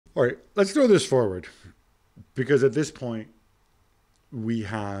All right, let's throw this forward, because at this point, we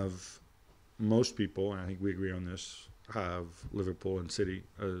have most people, and I think we agree on this, have Liverpool and City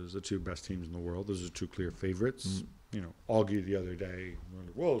as the two best teams in the world. Those are two clear favorites. You know, Augie the other day,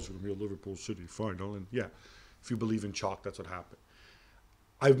 well, it's going to be a Liverpool-City final. And yeah, if you believe in chalk, that's what happened.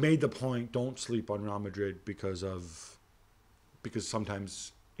 I've made the point, don't sleep on Real Madrid because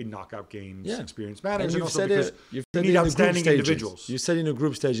sometimes in knockout games, experience matters. And also because you need outstanding individuals. You said in the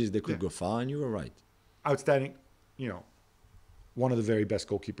group stages they could go far, and you were right. Outstanding, you know, one of the very best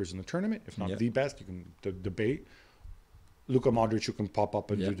goalkeepers in the tournament, if not the best. You can debate. Luka Modric, who can pop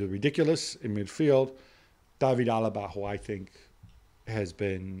up and do the ridiculous in midfield. David Alaba, who I think has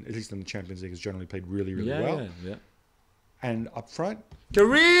been, at least in the Champions League, has generally played really, really well. And up front,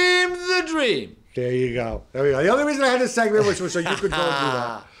 Kareem the Dream. There you go. The only reason I had this segment was so you could go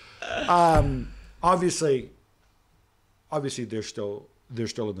and do that. Obviously, they're still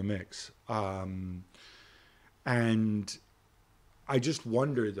in the mix. And I just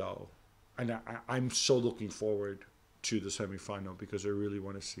wonder, though, and I'm so looking forward to the semifinal because I really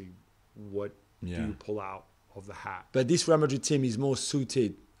want to see what do you pull out of the hat. But this Real Madrid team is more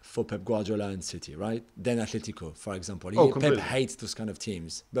suited for Pep Guardiola and City, right? Than Atletico, for example. Pep hates those kind of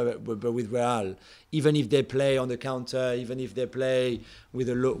teams. But with Real, even if they play on the counter, even if they play with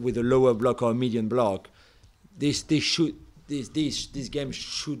a lower block or a medium block, this game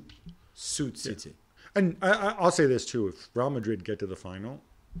should suit City. And I'll say this too: if Real Madrid get to the final,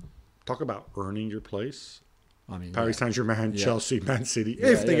 talk about earning your place. I mean, Paris Saint-Germain, Chelsea, Man City,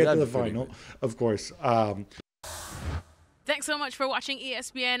 if they get to the final, of course. Thanks so much for watching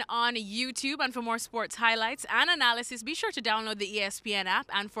ESPN on YouTube. And for more sports highlights and analysis, be sure to download the ESPN app.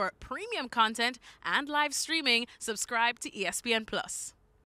 And for premium content and live streaming, subscribe to ESPN Plus.